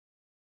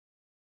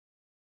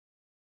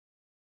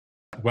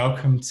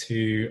Welcome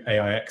to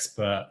AI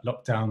XPRT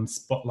Lockdown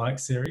Spotlight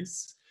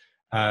series.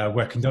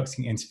 We're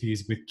conducting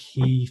interviews with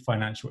key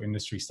financial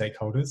industry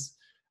stakeholders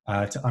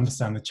to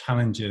understand the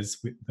challenges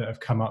that have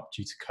come up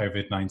due to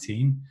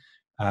COVID-19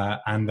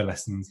 and the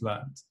lessons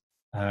learned.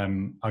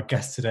 Our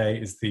guest today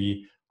is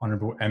the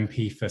Honourable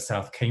MP for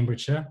South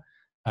Cambridgeshire,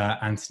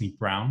 Anthony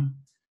Browne.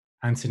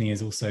 Anthony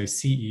is also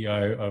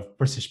CEO of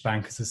British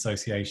Bankers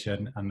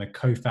Association and the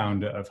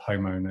co-founder of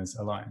Homeowners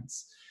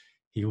Alliance.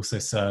 He also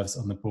serves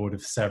on the board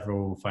of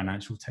several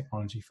financial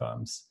technology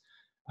firms.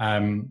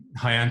 Hi,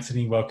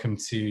 Anthony. Welcome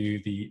to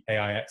the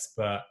AI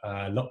XPRT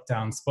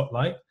Lockdown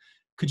Spotlight.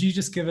 Could you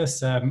just give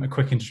us a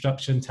quick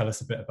introduction? Tell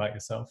us a bit about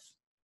yourself.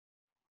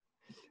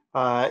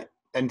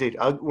 Indeed.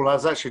 Well, I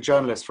was actually a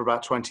journalist for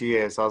about 20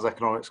 years. I was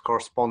economics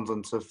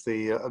correspondent of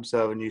the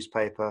Observer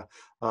newspaper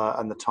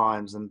and the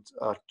Times and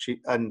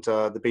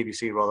the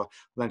BBC rather, and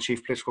then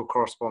chief political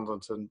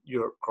correspondent and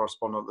Europe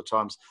correspondent at the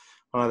Times.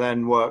 And I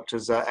then worked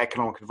as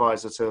economic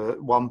advisor to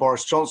one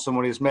Boris Johnson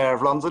when he was mayor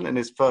of London in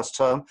his first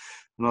term.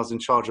 And I was in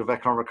charge of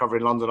economic recovery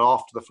in London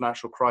after the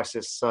financial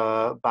crisis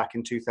back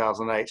in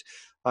 2008.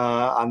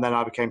 And then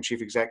I became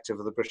chief executive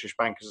of the British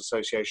Bankers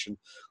Association,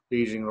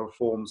 leading the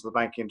reforms of the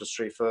banking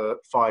industry for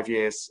 5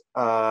 years,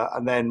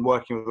 and then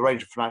working with a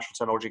range of financial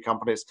technology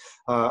companies.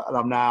 And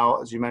I'm now,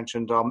 as you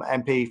mentioned,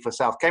 MP for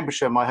South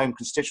Cambridgeshire, my home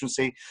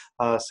constituency.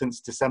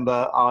 Since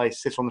December, I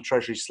sit on the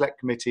Treasury Select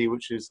Committee,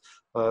 which is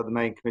the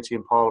main committee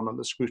in Parliament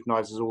that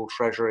scrutinises all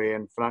Treasury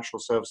and financial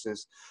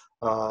services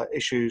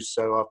issues.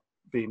 So I've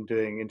been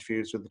doing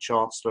interviews with the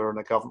Chancellor and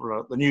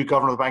the new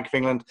Governor of the Bank of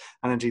England,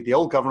 and indeed the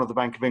old Governor of the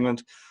Bank of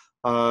England.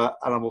 And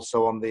I'm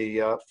also on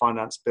the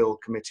Finance Bill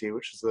Committee,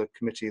 which is the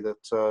committee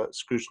that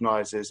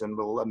scrutinises and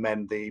will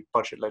amend the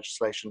budget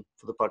legislation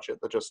for the budget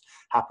that just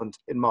happened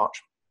in March.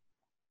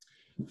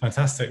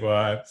 Fantastic.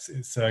 Well,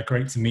 it's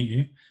great to meet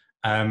you.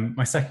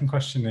 My second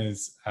question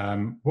is,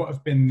 what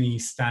have been the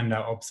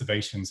standout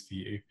observations for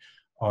you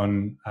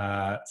on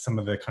some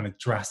of the kind of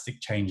drastic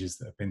changes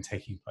that have been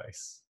taking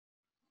place?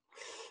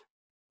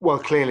 Well,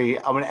 clearly,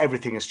 I mean,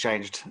 everything has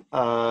changed.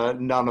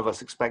 None of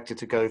us expected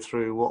to go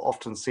through what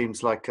often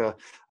seems like a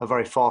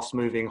very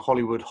fast-moving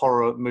Hollywood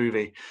horror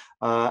movie.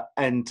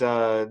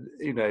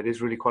 It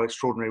is really quite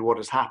extraordinary what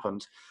has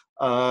happened.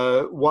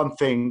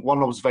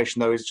 One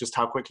observation, though, is just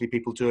how quickly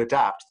people do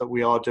adapt, that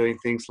we are doing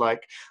things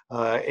like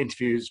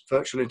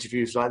virtual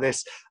interviews like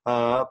this.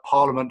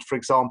 Parliament, for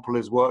example,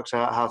 has worked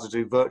out how to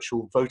do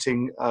virtual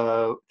voting,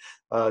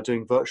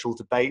 doing virtual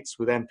debates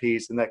with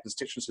MPs in their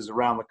constituencies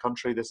around the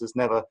country. This has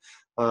never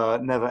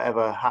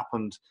ever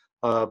happened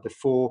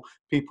before.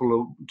 People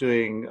are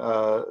doing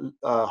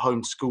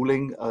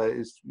homeschooling.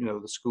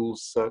 The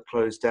schools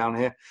closed down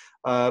here,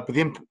 but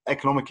the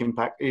economic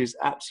impact is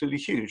absolutely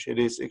huge. It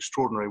is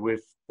extraordinary.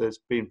 There's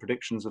been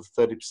predictions of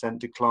 30%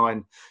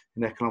 decline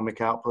in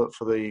economic output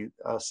for the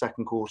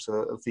second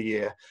quarter of the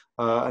year,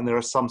 and there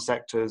are some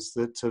sectors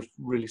that have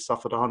really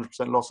suffered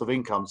 100% loss of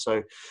income.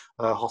 So,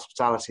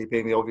 hospitality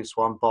being the obvious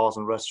one. Bars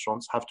and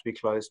restaurants have to be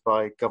closed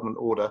by government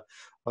order.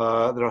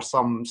 There are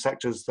some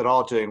sectors that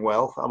are doing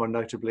well,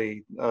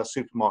 notably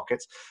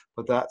supermarkets,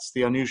 but that's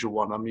the unusual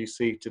one. You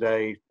see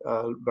today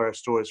various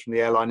stories from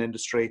the airline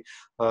industry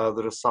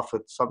that have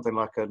suffered something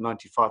like a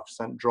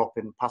 95% drop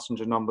in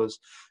passenger numbers.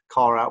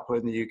 Car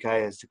output in the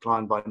UK has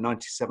declined by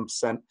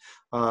 97%.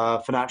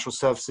 Financial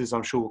services,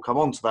 I'm sure we'll come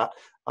on to that,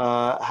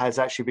 has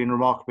actually been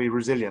remarkably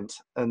resilient.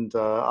 And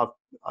I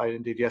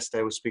indeed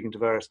yesterday was speaking to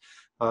various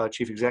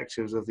chief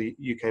executives of the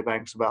UK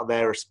banks about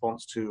their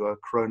response to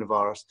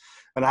coronavirus.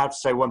 And I have to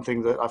say one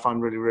thing that I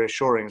find really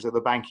reassuring is that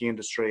the banking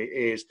industry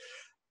is,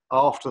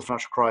 after the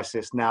financial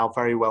crisis, now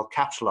very well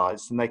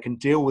capitalised, and they can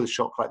deal with a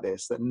shock like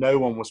this that no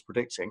one was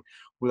predicting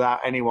without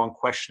anyone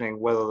questioning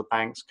whether the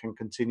banks can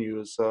continue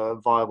as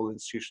viable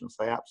institutions.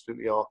 They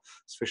absolutely are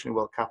sufficiently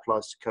well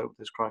capitalised to cope with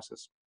this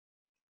crisis.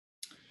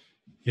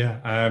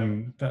 Yeah,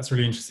 that's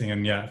really interesting.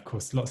 And yeah, of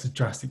course, lots of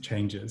drastic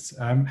changes.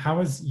 How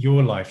has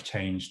your life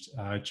changed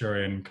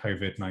during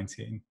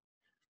COVID-19?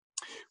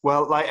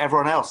 Well, like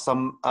everyone else,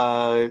 I'm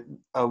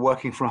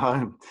working from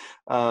home,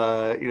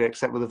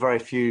 except with a very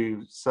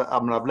few. So,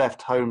 I've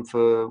left home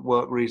for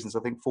work reasons, I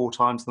think 4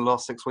 times in the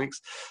last 6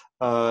 weeks.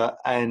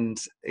 And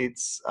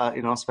it's,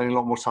 I'm spending a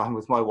lot more time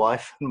with my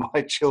wife and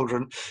my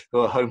children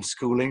who are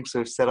homeschooling. So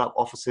we've set up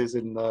offices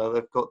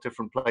they've got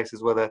different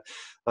places where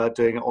they're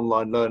doing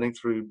online learning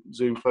through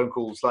Zoom phone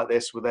calls like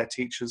this with their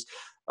teachers.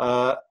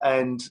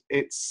 And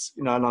it's,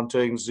 and I'm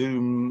doing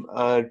Zoom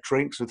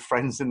drinks with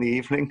friends in the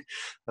evening,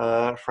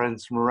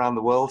 friends from around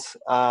the world.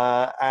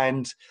 But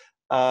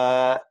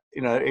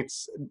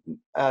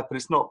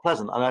it's not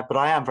pleasant. But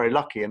I am very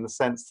lucky in the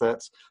sense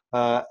that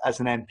as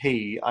an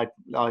MP,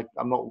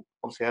 I'm not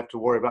obviously have to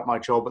worry about my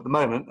job at the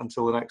moment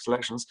until the next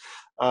elections,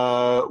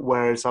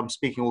 whereas I'm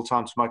speaking all the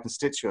time to my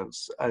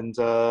constituents. And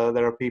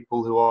there are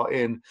people who are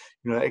in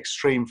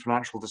extreme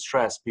financial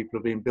distress. People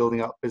have been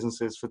building up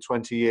businesses for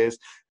 20 years,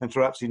 and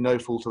through absolutely no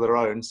fault of their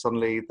own,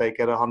 suddenly they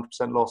get 100%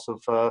 loss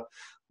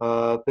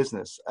of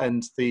business.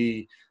 And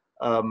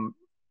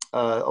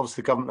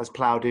obviously the government has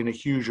ploughed in a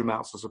huge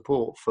amounts of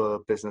support for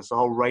business, a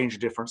whole range of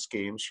different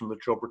schemes, from the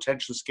job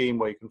retention scheme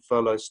where you can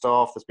furlough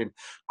staff. There's been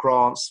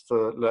grants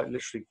for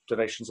literally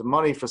donations of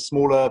money for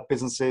smaller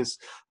businesses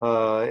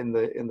in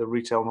the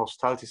retail and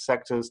hospitality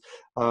sectors,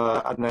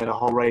 and then a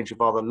whole range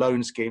of other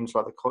loan schemes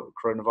like the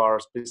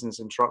coronavirus business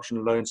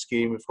interruption loan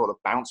scheme. We've got the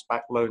bounce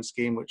back loan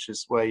scheme, which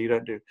is where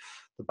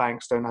the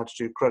banks don't have to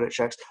do credit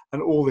checks,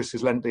 and all this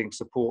is lending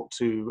support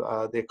to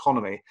the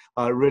economy,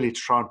 really to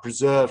try and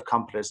preserve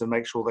companies and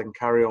make sure they can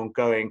carry on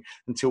going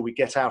until we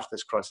get out of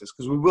this crisis,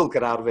 because we will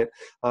get out of it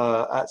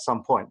at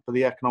some point. But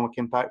the economic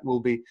impact will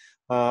be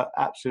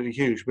absolutely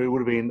huge. But it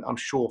would have been, I'm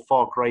sure,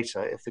 far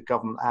greater if the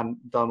government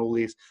hadn't done all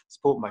these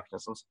support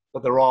mechanisms.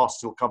 But there are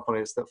still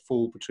companies that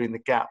fall between the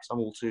gaps. I'm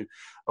all too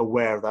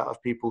aware of that,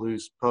 of people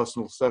whose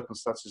personal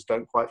circumstances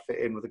don't quite fit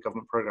in with the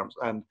government programs.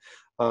 And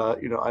I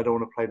don't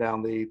want to play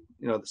down the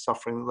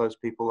suffering that those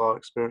people are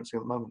experiencing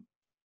at the moment.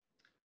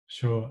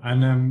 Sure.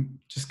 And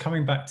just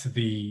coming back to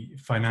the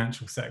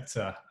financial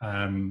sector,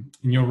 in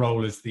your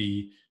role as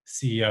the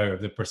CEO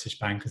of the British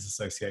Bankers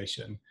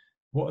Association,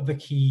 what are the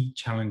key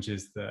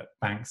challenges that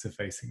banks are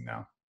facing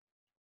now?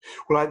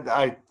 Well,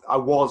 I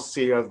was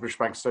CEO of the British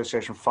Bankers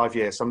Association for 5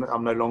 years.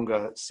 I'm no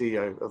longer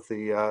CEO of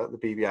the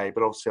BBA,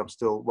 but obviously I'm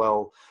still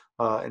well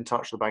in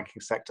touch with the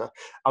banking sector.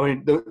 I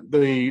mean,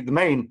 the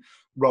main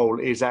role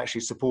is actually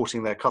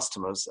supporting their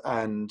customers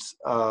and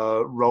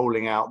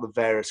rolling out the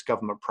various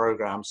government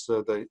programs.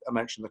 So I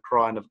mentioned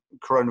the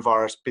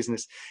coronavirus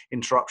business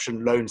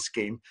interruption loan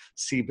scheme,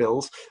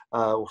 CBILS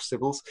or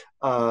CBILS,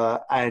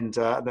 and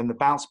then the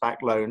bounce back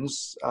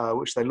loans,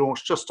 which they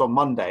launched just on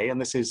Monday. And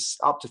this is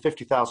up to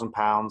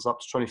 £50,000, up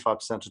to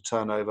 25% of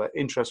turnover,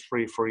 interest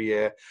free for a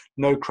year,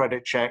 no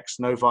credit checks,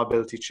 no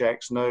viability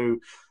checks, no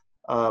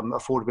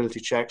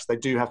affordability checks. They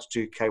do have to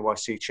do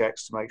KYC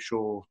checks to make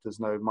sure there's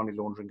no money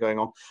laundering going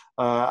on.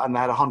 And they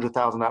had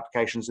 100,000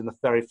 applications in the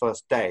very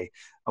first day.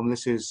 And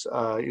this is,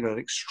 an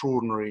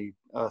extraordinary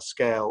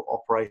scale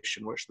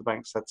operation, which the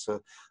banks had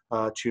to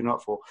tune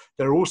up for.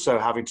 They're also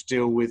having to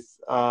deal with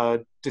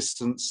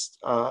distance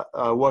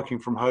working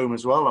from home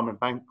as well. I mean,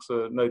 banks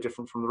are no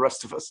different from the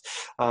rest of us.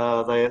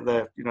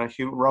 They're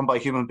run by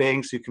human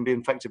beings who can be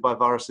infected by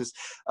viruses,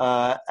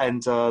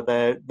 and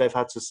they've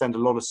had to send a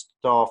lot of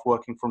staff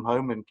working from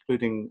home,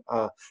 including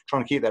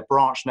trying to keep their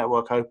branch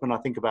network open. I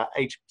think about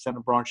 80%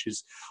 of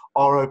branches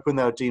are open.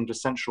 They're deemed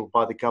essential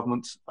by the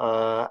government,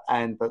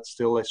 but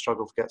still they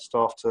struggle to get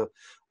staff to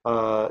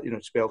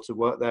be able to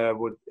work there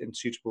with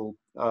suitable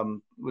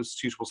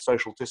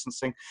social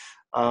distancing.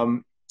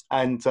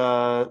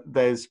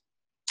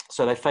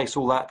 So they face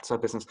all that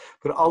business.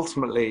 But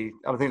ultimately,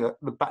 I think that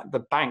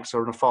the banks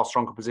are in a far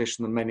stronger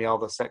position than many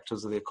other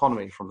sectors of the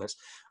economy from this.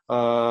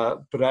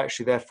 But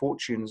actually, their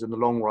fortunes in the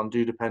long run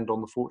do depend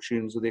on the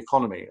fortunes of the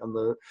economy. And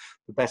the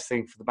best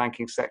thing for the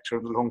banking sector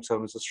in the long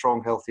term is a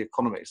strong, healthy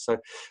economy. So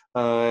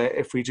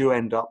if we do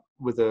end up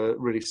with a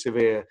really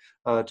severe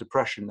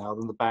depression now,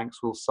 then the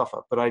banks will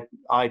suffer. But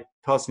I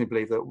personally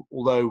believe that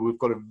although we've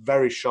got a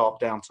very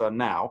sharp downturn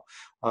now,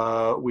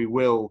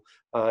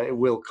 it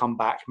will come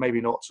back,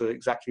 maybe not to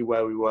exactly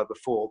where we were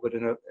before, but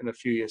in a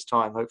few years'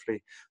 time,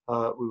 hopefully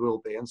we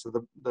will be. And so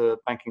the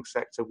banking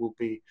sector will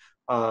be,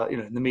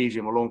 in the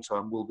medium or long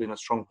term, will be in a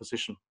strong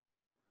position.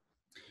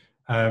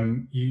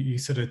 You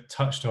sort of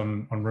touched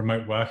on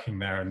remote working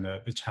there and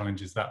the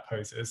challenges that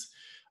poses.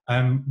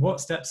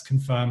 What steps can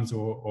firms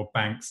or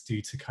banks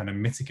do to kind of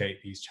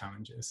mitigate these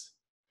challenges?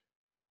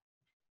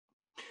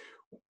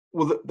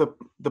 Well,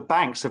 the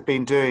banks have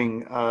been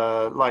doing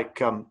like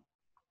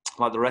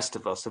the rest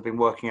of us, have been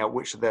working out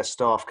which of their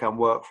staff can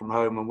work from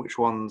home and which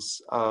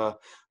ones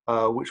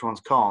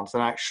can't.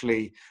 And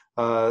actually,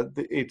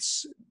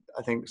 it's,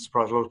 I think,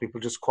 surprised a lot of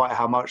people just quite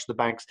how much the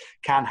banks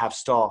can have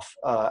staff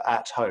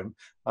at home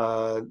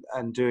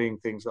and doing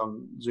things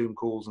on Zoom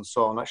calls and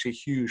so on. Actually,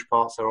 huge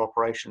parts of their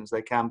operations,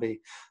 they can be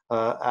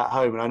at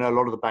home. And I know a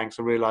lot of the banks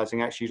are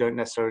realizing actually you don't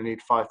necessarily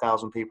need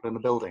 5,000 people in the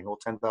building or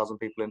 10,000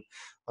 people in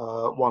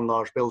one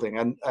large building.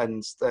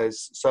 And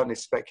there's certainly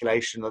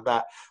speculation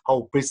that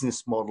whole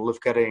business model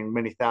of getting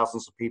many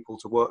thousands of people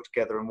to work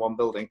together in one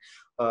building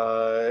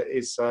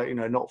is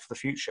not for the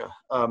future.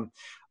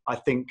 I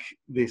think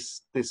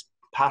this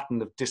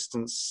pattern of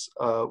distance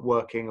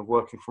working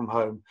from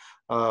home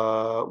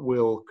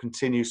will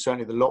continue.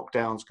 Certainly the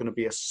lockdown is going to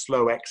be a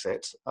slow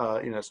exit.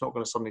 It's not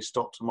going to suddenly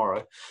stop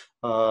tomorrow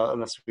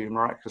unless we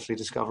miraculously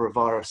discover a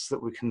virus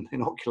that we can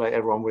inoculate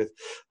everyone with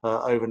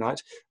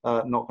overnight.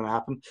 Not going to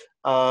happen.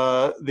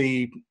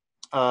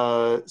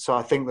 So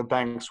I think the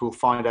banks will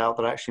find out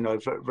that actually,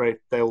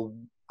 they'll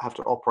have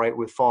to operate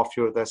with far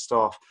fewer of their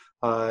staff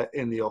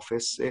in the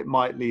office. It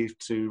might lead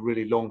to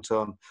really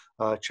long-term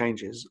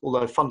changes.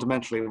 Although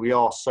fundamentally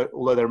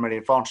although there are many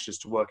advantages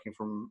to working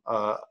from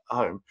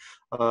home,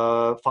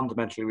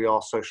 fundamentally we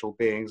are social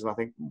beings, and I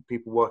think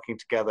people working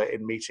together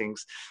in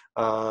meetings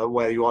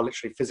where you are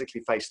literally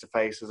physically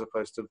face-to-face as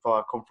opposed to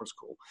via conference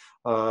call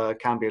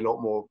can be a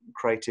lot more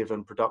creative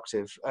and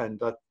productive.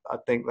 And I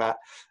think that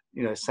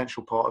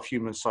essential part of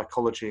human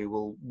psychology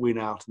will win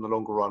out in the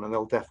longer run, and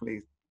they'll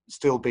definitely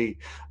still be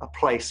a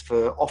place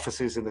for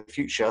offices in the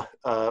future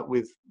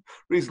with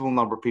reasonable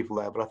number of people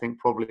there, but I think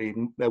probably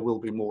there will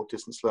be more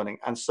distance learning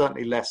and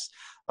certainly less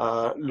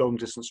long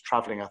distance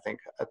traveling. I think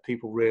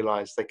people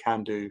realize they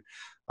can do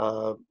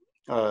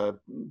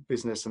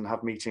business and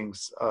have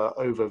meetings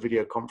over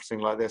video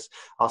conferencing like this.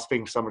 I was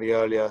speaking to somebody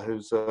earlier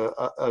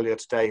earlier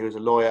today who's a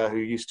lawyer who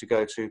used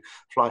to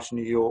fly to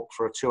New York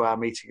for a 2-hour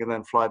meeting and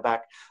then fly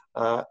back.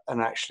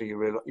 And actually,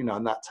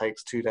 and that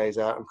takes 2 days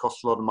out and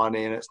costs a lot of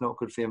money, and it's not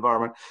good for the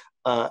environment.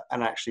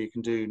 And actually, you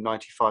can do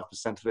 95%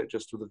 of it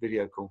just with a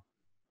video call.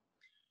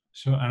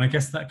 Sure, and I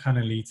guess that kind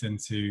of leads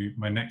into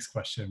my next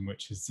question,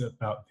 which is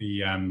about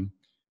the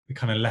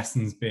kind of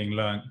lessons being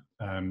learned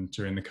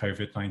during the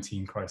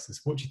COVID-19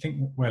 crisis. What do you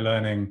think we're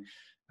learning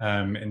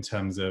in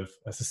terms of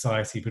a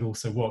society, but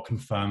also what can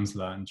firms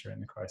learn during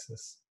the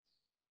crisis?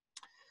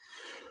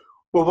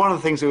 Well, one of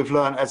the things that we've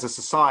learned as a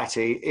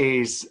society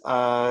is,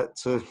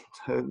 to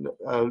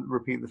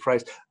repeat the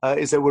phrase,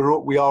 is that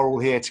we are all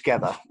here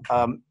together.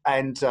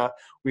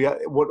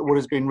 What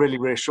has been really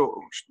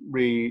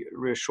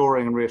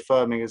reassuring and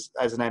reaffirming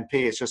as an MP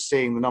is just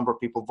seeing the number of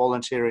people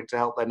volunteering to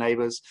help their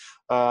neighbours.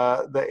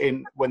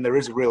 When there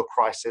is a real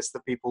crisis,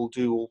 that people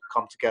do all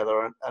come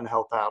together and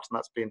help out, and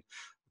that's been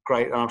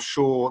great. And I'm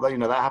sure that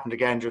that happened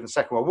again during the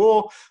Second World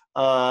War,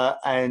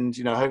 and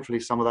hopefully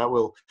some of that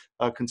will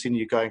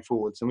continue going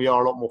forwards. And we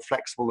are a lot more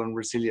flexible and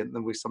resilient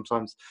than we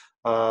sometimes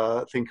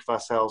think of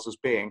ourselves as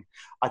being.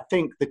 I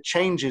think the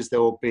changes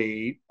there will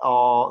be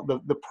are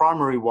the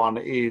primary one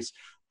is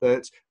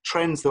that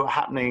trends that are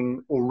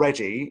happening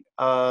already,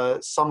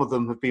 some of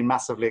them have been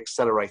massively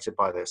accelerated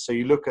by this. So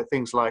you look at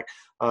things like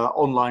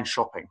online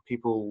shopping,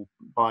 people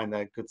buying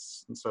their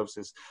goods and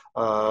services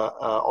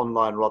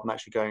online rather than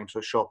actually going to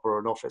a shop or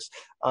an office.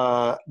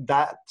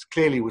 That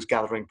clearly was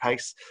gathering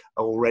pace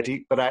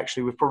already, but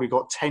actually we've probably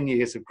got 10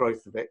 years of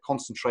growth of it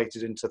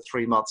concentrated into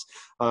 3 months,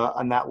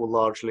 and that will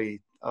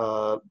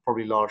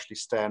probably largely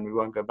stay, and we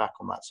won't go back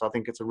on that. So I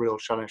think it's a real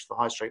challenge for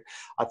the high street.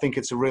 I think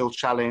it's a real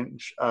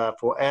challenge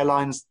for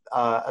airlines,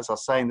 as I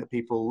was saying, that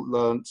people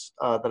learnt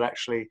that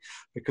actually,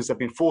 because they've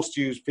been forced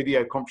to use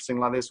video conferencing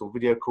like this or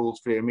video calls,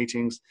 video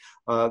meetings,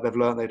 they've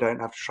learned they don't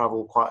have to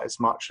travel quite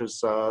as much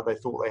as they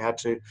thought they had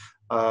to.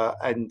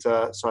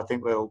 So I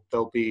think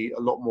there'll be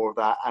a lot more of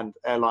that, and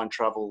airline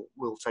travel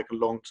will take a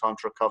long time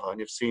to recover.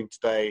 And you've seen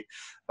today,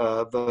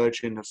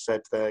 Virgin have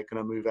said they're going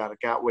to move out of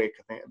Gatwick.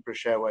 I think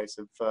British Airways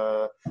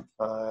have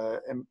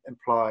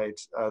implied,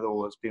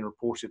 or it's been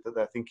reported that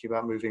they're thinking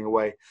about moving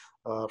away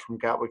from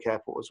Gatwick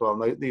Airport as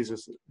well. And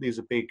these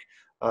are big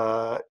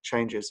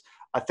changes.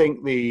 I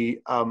think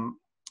the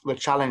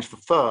challenge for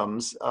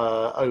firms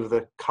over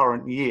the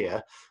current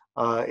year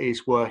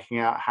is working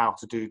out how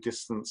to do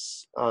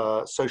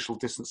social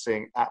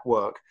distancing at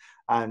work.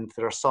 And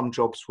there are some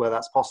jobs where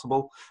that's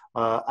possible,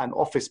 and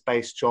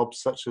office-based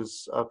jobs, such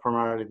as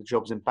primarily the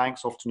jobs in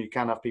banks, often you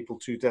can have people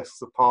 2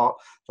 desks apart,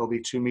 they'll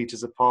be 2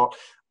 meters apart.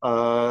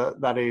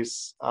 That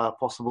is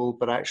possible,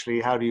 but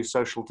actually, how do you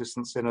social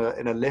distance in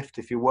a lift?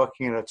 If you're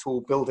working in a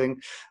tall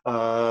building,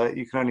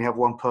 you can only have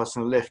one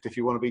person in a lift. If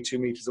you want to be 2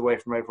 meters away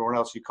from everyone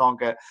else, you can't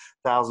get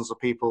thousands of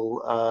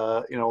people,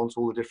 onto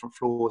all the different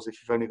floors if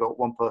you've only got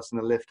one person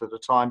in a lift at a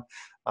time.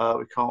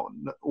 We can't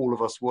all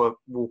of us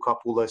walk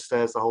up all those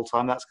stairs the whole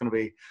time. That's going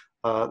to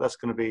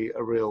be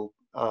a real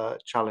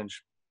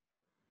challenge.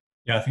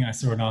 Yeah, I think I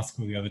saw an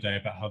article the other day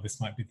about how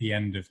this might be the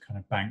end of kind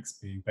of banks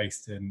being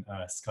based in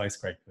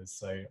skyscrapers.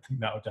 So I think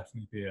that would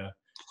definitely be a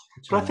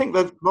challenge. But I think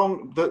the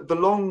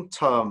long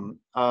term,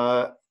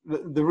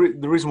 the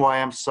reason why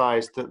I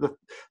emphasise that the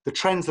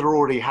trends that are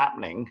already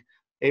happening,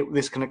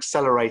 this can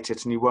accelerate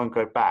it and you won't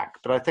go back.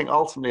 But I think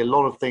ultimately a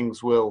lot of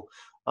things will,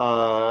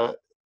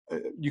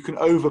 you can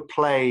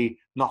overplay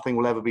nothing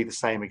will ever be the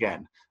same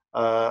again.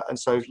 And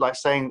so, like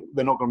saying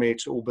they're not going to be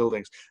to all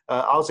buildings.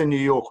 I was in New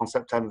York on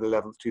September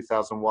 11th,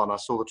 2001. I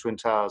saw the Twin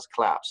Towers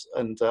collapse.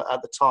 And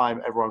at the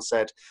time, everyone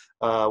said,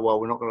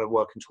 well, we're not going to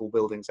work in tall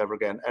buildings ever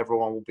again.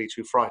 Everyone will be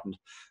too frightened.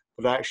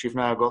 But actually, you've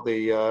now got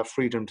the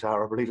Freedom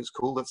Tower, I believe it's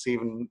called, that's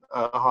even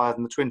higher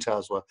than the Twin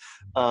Towers were.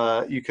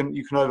 You can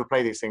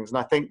overplay these things. And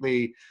I think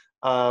we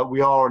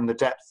are in the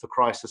depth of the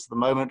crisis at the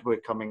moment. We're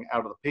coming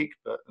out of the peak,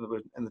 but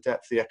we're in the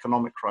depth of the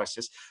economic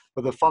crisis.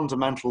 But the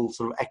fundamental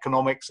sort of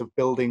economics of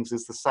buildings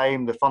is the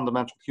same. The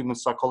fundamental human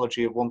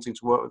psychology of wanting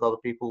to work with other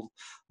people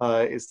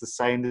is the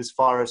same. This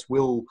virus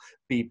will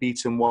be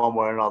beaten one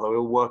way or another.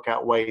 We'll work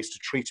out ways to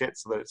treat it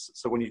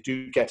so when you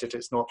do get it,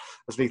 it's not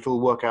as lethal.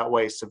 We'll work out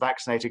ways to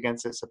vaccinate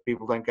against it so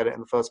people don't get it in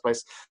the first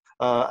place.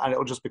 And it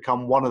will just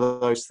become one of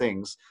those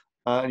things.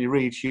 And you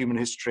read human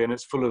history, and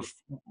it's full of,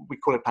 we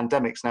call it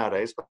pandemics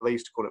nowadays, but they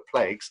used to call it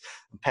plagues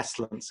and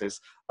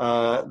pestilences.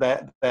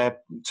 They're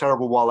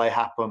terrible while they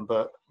happen,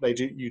 but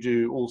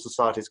all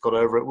societies got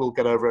over it. We'll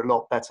get over it a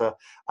lot better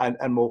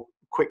and more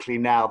quickly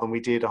now than we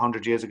did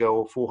 100 years ago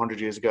or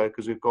 400 years ago,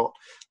 because we've got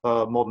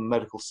modern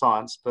medical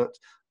science. But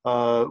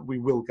we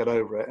will get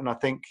over it. And I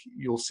think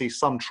you'll see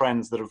some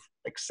trends that have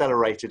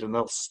accelerated and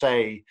they'll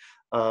stay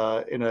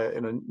in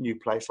a new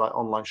place like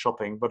online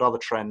shopping, but other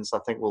trends I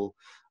think will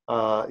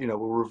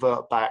will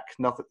revert back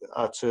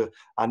to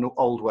our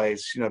old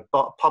ways.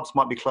 But pubs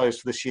might be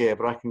closed for this year,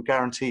 but I can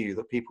guarantee you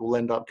that people will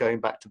end up going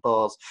back to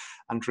bars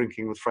and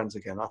drinking with friends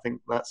again. I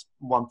think that's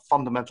one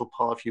fundamental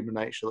part of human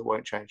nature that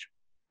won't change.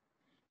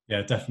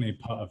 Yeah, definitely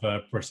part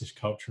of British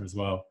culture as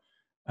well.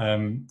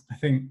 I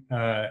think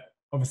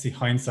obviously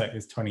hindsight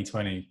is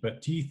 2020,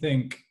 but do you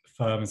think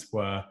firms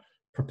were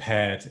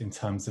prepared in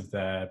terms of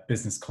their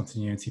business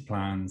continuity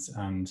plans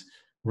and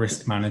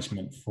risk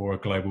management for a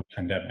global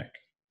pandemic?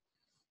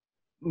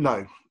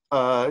 No,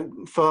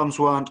 firms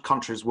weren't,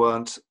 countries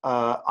weren't.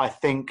 I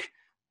think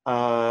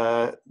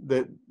that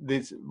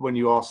when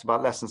you asked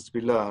about lessons to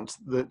be learned,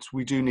 that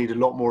we do need a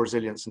lot more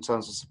resilience in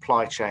terms of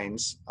supply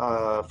chains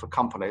for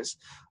companies.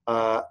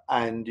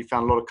 And you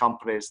found a lot of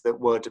companies that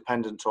were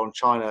dependent on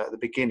China at the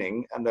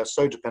beginning, and they're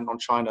so dependent on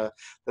China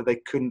that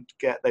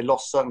they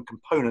lost certain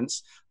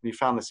components. And you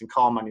found this in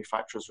car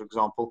manufacturers, for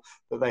example,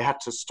 that they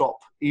had to stop,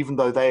 even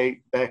though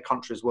their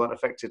countries weren't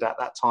affected at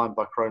that time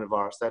by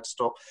coronavirus, they had to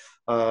stop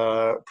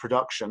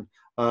production.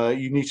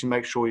 You need to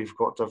make sure you've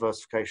got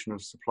diversification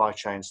of supply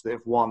chains, so that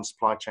if one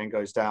supply chain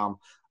goes down,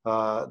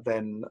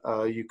 then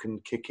you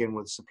can kick in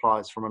with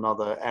supplies from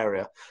another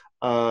area.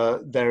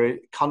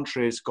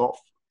 Countries got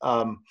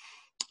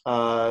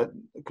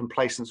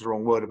complacent is the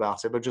wrong word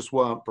about it, but just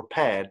weren't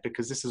prepared,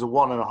 because this is a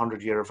 1 in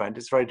 100 year event.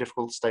 It's very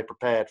difficult to stay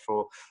prepared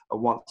for a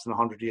once in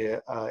 100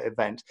 year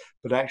event,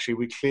 but actually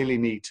we clearly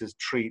need to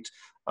treat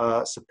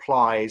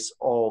supplies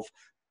of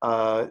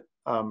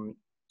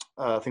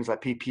things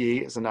like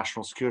PPE as a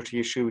national security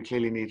issue. We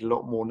clearly need a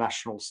lot more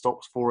national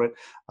stocks for it.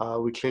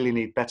 We clearly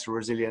need better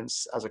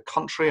resilience as a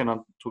country, and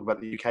I'm talking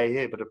about the UK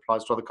here, but it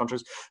applies to other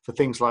countries, for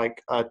things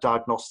like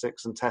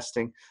diagnostics and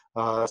testing,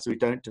 so we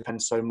don't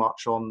depend so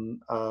much on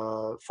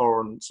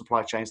foreign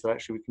supply chains, that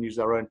actually we can use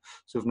our own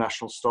sort of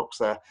national stocks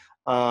there.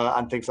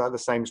 And things like the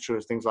same is true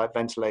as things like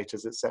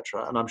ventilators,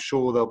 etc. And I'm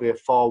sure there'll be a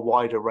far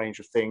wider range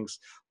of things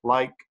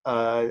like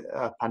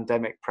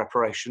pandemic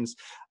preparations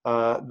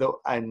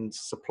and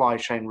supply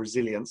chain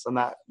resilience, and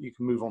that you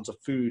can move on to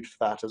food for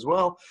that as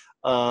well,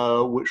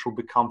 which will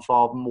become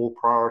far more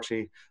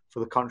priority for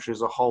the country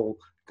as a whole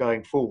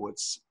going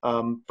forwards.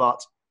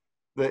 But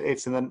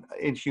it's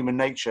in human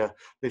nature,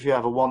 if you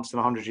have a once in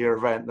 100 year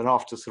event, then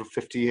after sort of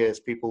 50 years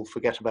people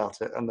forget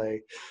about it and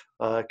they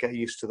get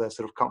used to their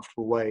sort of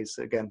comfortable ways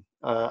again,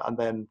 and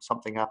then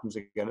something happens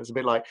again. It's a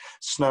bit like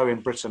snow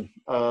in Britain,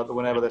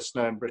 whenever there's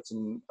snow in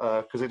Britain,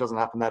 because it doesn't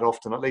happen that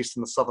often, at least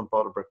in the southern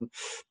part of Britain,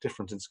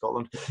 different in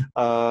Scotland,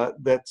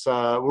 that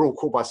we're all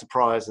caught by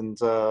surprise and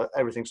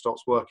everything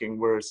stops working.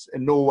 Whereas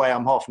in Norway,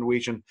 I'm half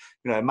Norwegian,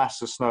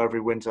 massive snow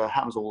every winter,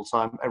 happens all the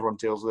time, everyone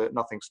deals with it,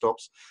 nothing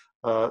stops.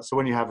 So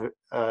when you have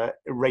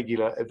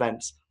irregular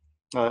events,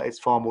 it's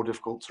far more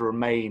difficult to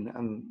remain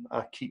and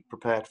keep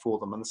prepared for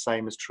them. And the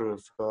same is true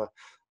of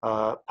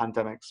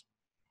pandemics.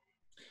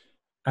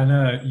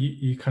 And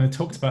you kind of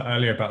talked about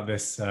earlier about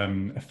this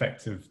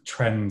effect of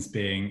trends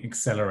being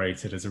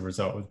accelerated as a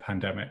result of the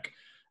pandemic.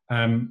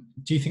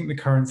 Do you think the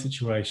current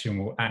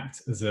situation will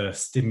act as a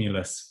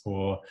stimulus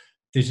for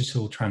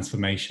digital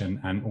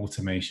transformation and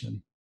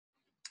automation?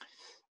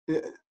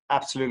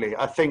 Absolutely.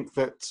 I think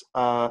that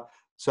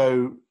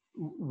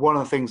one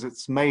of the things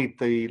that's made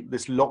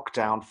this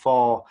lockdown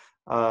far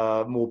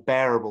more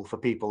bearable for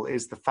people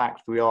is the fact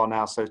that we are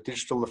now so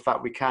digital, the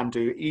fact we can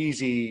do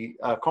easy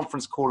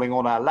conference calling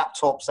on our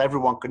laptops.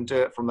 Everyone can do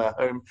it from their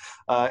home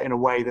in a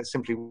way that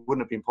simply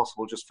wouldn't have been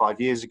possible just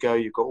 5 years ago.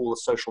 You've got all the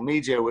social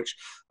media, which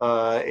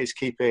is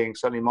keeping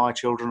certainly my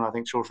children, I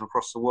think children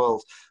across the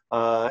world,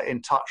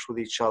 in touch with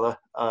each other,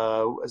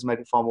 has made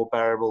it far more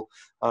bearable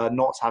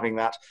not having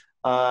that.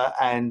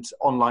 And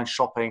online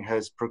shopping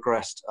has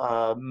progressed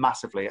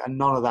massively, and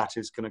none of that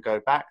is going to go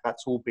back.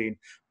 That's all been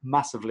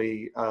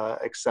massively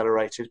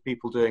accelerated.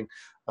 People doing,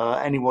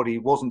 anybody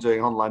who wasn't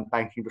doing online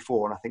banking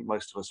before, and I think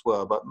most of us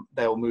were, but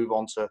they'll move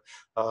on to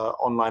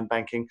online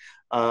banking.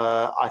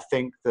 I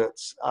think that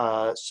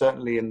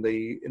certainly in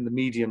the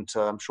medium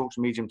term, short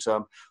to medium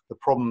term, the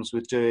problems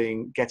with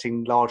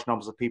getting large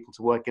numbers of people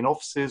to work in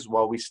offices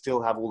while we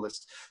still have all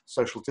this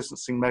social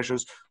distancing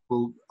measures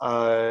will,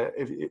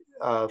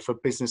 for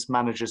business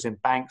managers in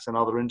banks and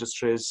other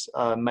industries,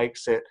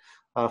 makes it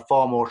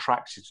far more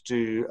attractive to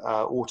do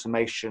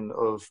automation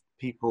of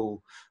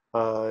people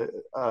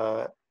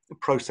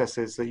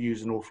processes that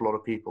use an awful lot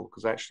of people,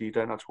 because actually you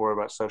don't have to worry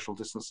about social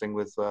distancing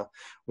with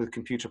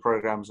computer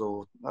programs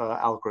or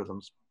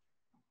algorithms.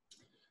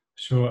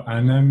 Sure.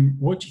 And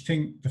what do you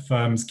think the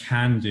firms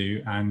can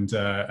do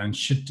and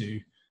should do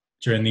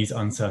during these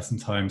uncertain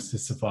times to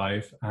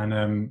survive?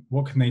 And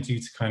what can they do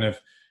to kind of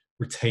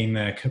retain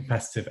their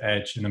competitive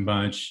edge and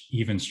emerge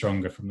even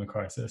stronger from the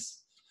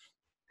crisis?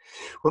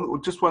 Well,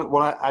 just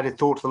one added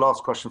thought to the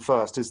last question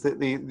first is that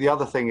the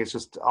other thing is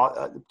just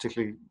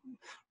particularly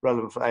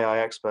relevant for AI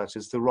experts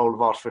is the role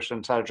of artificial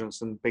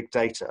intelligence and big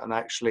data. And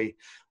actually,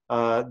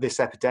 this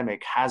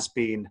epidemic has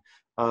been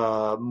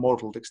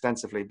modeled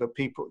extensively, but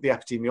the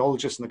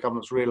epidemiologists and the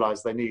governments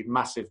realize they need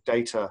massive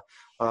data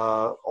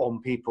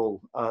on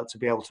people to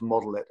be able to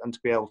model it and to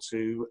be able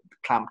to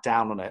clamp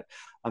down on it.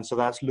 And so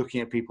that's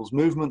looking at people's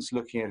movements,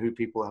 looking at who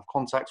people have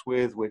contacts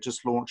with. We're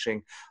just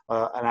launching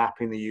an app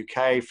in the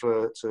UK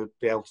to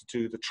be able to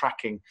do the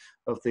tracking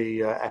of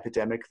the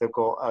epidemic. They've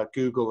got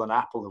Google and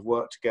Apple have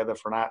worked together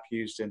for an app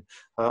used in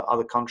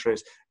other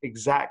countries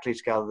exactly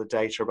to gather the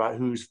data about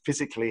who's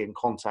physically in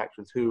contact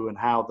with who and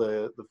how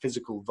the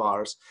physical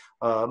virus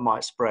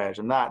might spread.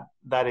 And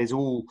that is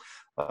all,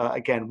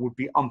 again, would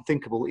be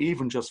unthinkable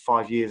even just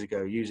 5 years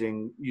ago,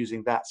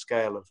 using that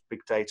scale of big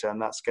data and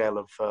that scale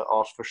of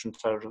artificial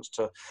intelligence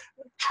to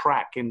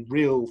track in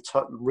real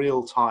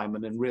time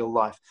and in real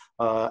life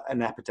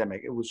an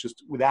epidemic. It was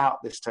just,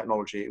 without this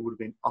technology, it would have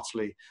been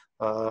utterly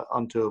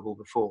undoable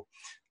before.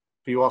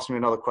 But you asked me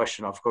another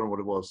question. I've forgotten what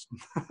it was.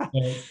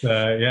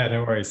 Yeah,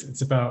 no worries.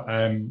 It's about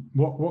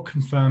what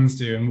can firms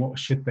do and what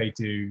should they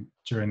do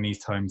during these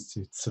times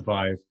to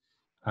survive?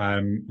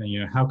 And,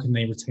 how can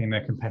they retain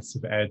their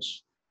competitive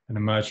edge and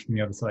emerge from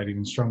the other side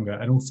even stronger?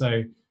 And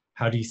also,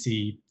 how do you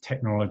see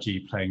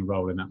technology playing a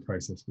role in that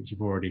process, which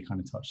you've already kind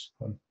of touched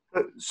upon?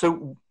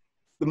 So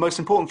the most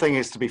important thing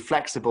is to be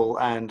flexible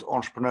and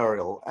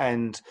entrepreneurial.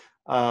 And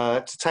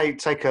to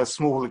take a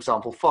small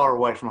example, far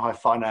away from high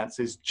finance,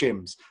 is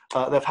gyms.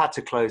 They've had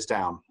to close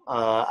down,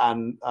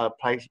 and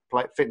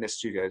fitness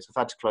studios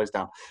have had to close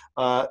down.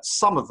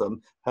 Some of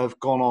them have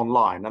gone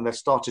online and they've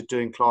started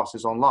doing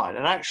classes online.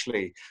 And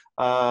actually,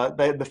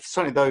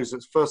 certainly those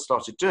that first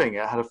started doing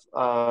it had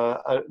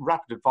a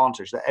rapid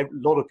advantage that a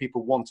lot of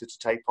people wanted to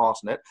take part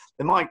in it.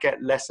 They might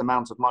get less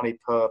amount of money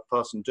per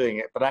person doing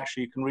it, but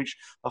actually you can reach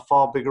a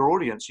far bigger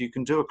audience. You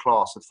can do a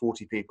class of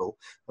 40 people,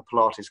 a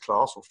Pilates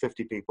class, or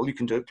 50 people. You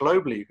can do it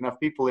globally. You can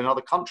have people in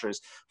other countries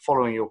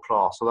following your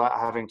class without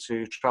having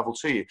to travel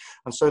to you.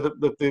 And so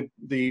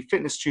the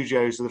fitness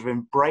studios that have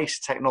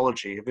embraced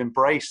technology, have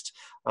embraced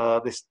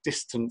this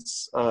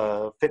distance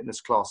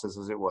fitness classes,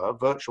 as it were,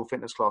 virtual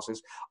fitness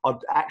classes, are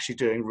actually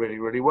doing really,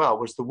 really well.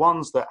 Whereas the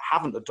ones that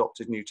haven't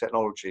adopted new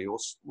technology or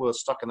were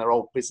stuck in their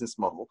old business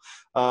model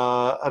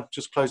have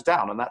just closed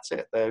down, and that's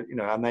it.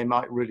 And they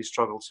might really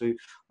struggle to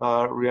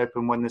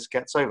reopen when this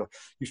gets over.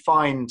 You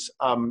find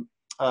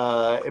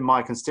in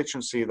my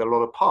constituency, there are a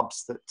lot of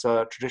pubs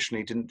that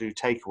traditionally didn't do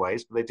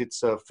takeaways, but they did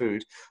serve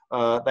food.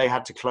 They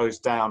had to close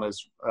down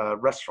as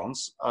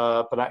restaurants,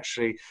 but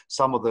actually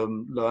some of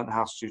them learned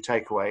how to do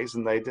takeaways,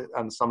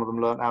 and some of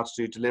them learned how to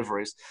do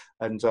deliveries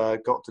and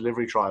got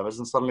delivery drivers.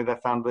 And suddenly they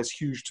found this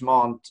huge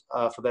demand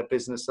for their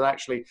business. And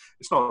actually,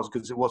 it's not as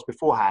good as it was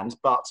beforehand,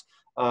 but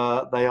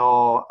they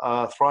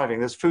are thriving.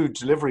 There's food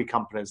delivery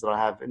companies that I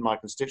have in my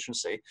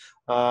constituency.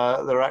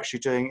 They're actually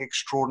doing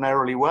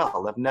extraordinarily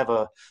well. They've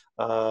never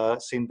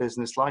seen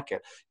business like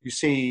it. You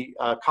see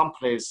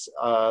companies,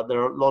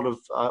 there are a lot of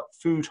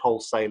food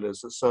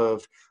wholesalers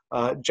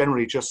that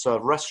generally just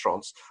serve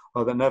restaurants,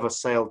 that never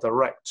sell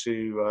direct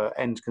to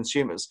end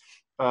consumers.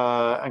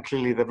 And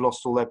clearly they've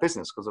lost all their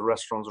business because the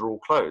restaurants are all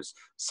closed.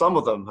 Some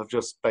of them have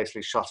just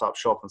basically shut up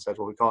shop and said,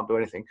 well, we can't do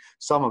anything.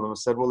 Some of them have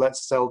said, well,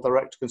 let's sell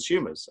direct to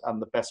consumers.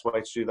 And the best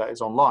way to do that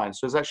is online.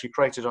 So it's actually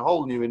created a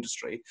whole new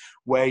industry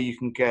where you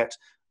can get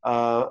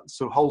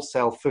sort of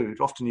wholesale food.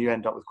 Often you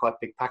end up with quite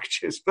big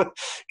packages, but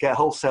get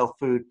wholesale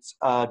food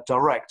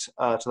direct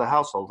to the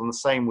household. And the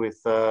same with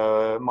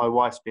my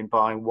wife's been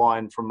buying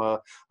wine from a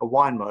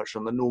wine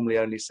merchant that normally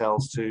only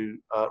sells to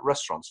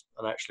restaurants,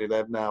 and actually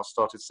they've now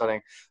started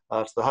selling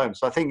to the home.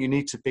 So I think you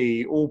need to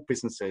be, all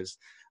businesses,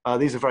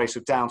 these are very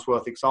sort of down to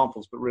earth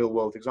examples, but real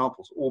world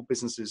examples. All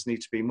businesses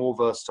need to be more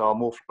versatile,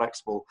 more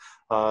flexible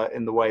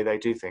in the way they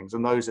do things.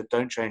 And those that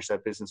don't change their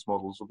business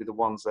models will be the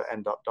ones that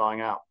end up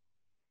dying out.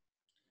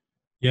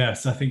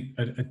 Yes, I think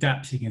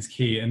adapting is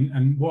key.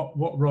 And what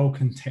role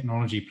can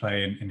technology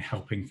play in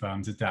helping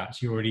firms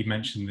adapt? You already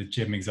mentioned the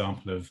gym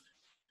example of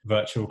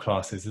virtual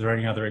classes. Are there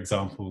any other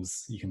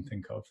examples you can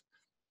think of?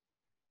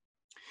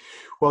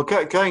 Well,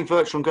 going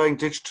virtual and going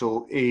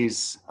digital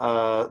is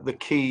the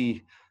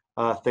key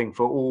thing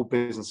for all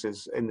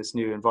businesses in this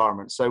new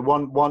environment. So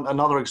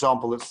another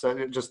example that's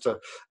just a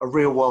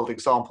real world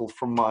example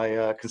from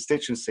my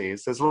constituency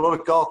is there's a lot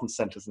of garden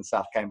centres in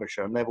South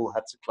Cambridgeshire, and they've all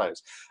had to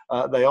close.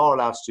 They are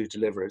allowed to do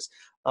deliveries.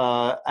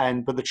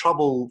 But the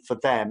trouble for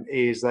them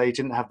is they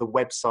didn't have the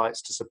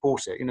websites to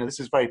support it. This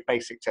is very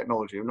basic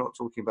technology. We're not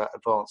talking about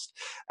advanced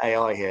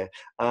AI here,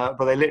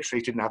 but they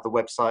literally didn't have the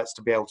websites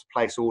to be able to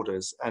place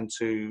orders and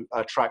to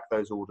track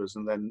those orders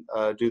and then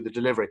do the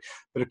delivery.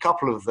 But a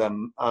couple of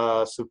them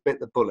sort of bit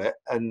the bullet,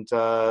 and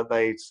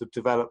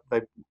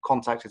they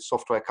contacted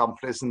software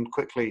companies and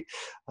quickly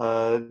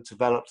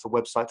developed the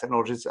website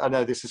technologies. I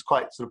know this is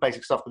quite sort of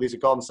basic stuff, but these are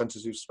garden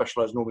centres who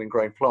specialise normally in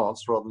growing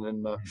plants rather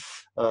than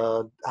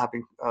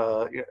having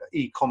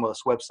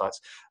e-commerce websites,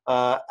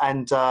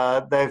 and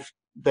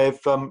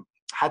they've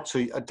had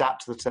to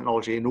adapt to the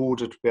technology in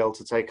order to be able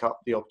to take up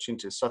the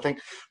opportunities. So I think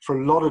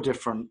for a lot of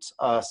different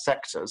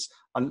sectors,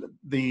 and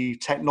the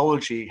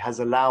technology has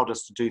allowed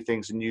us to do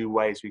things in new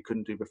ways we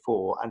couldn't do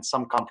before. And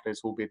some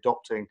companies will be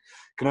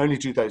can only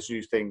do those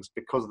new things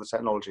because of the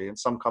technology. And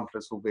some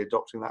companies will be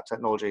adopting that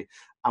technology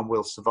and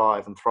will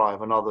survive and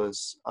thrive, and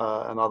others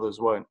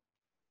won't.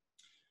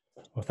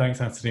 Well,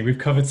 thanks, Anthony. We've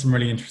covered some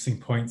really interesting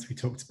points. We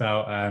talked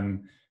about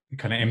the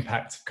kind of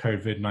impact of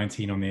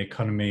COVID-19 on the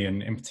economy,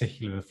 and in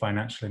particular the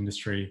financial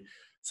industry,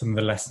 some of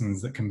the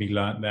lessons that can be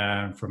learnt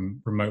there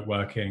from remote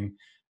working.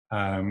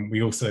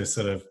 We also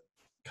sort of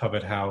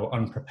covered how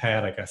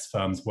unprepared, I guess,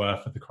 firms were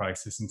for the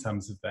crisis in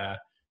terms of their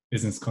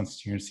business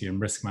continuity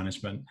and risk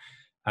management.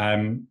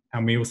 And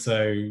we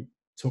also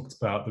talked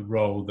about the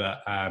role that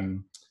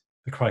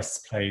the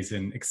crisis plays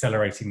in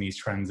accelerating these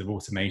trends of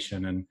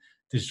automation and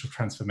digital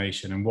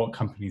transformation, and what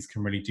companies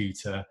can really do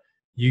to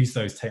use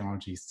those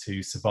technologies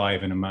to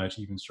survive and emerge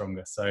even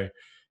stronger. So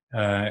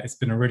it's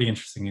been a really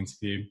interesting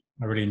interview.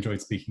 I really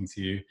enjoyed speaking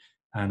to you,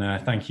 and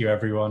thank you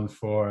everyone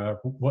for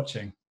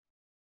watching.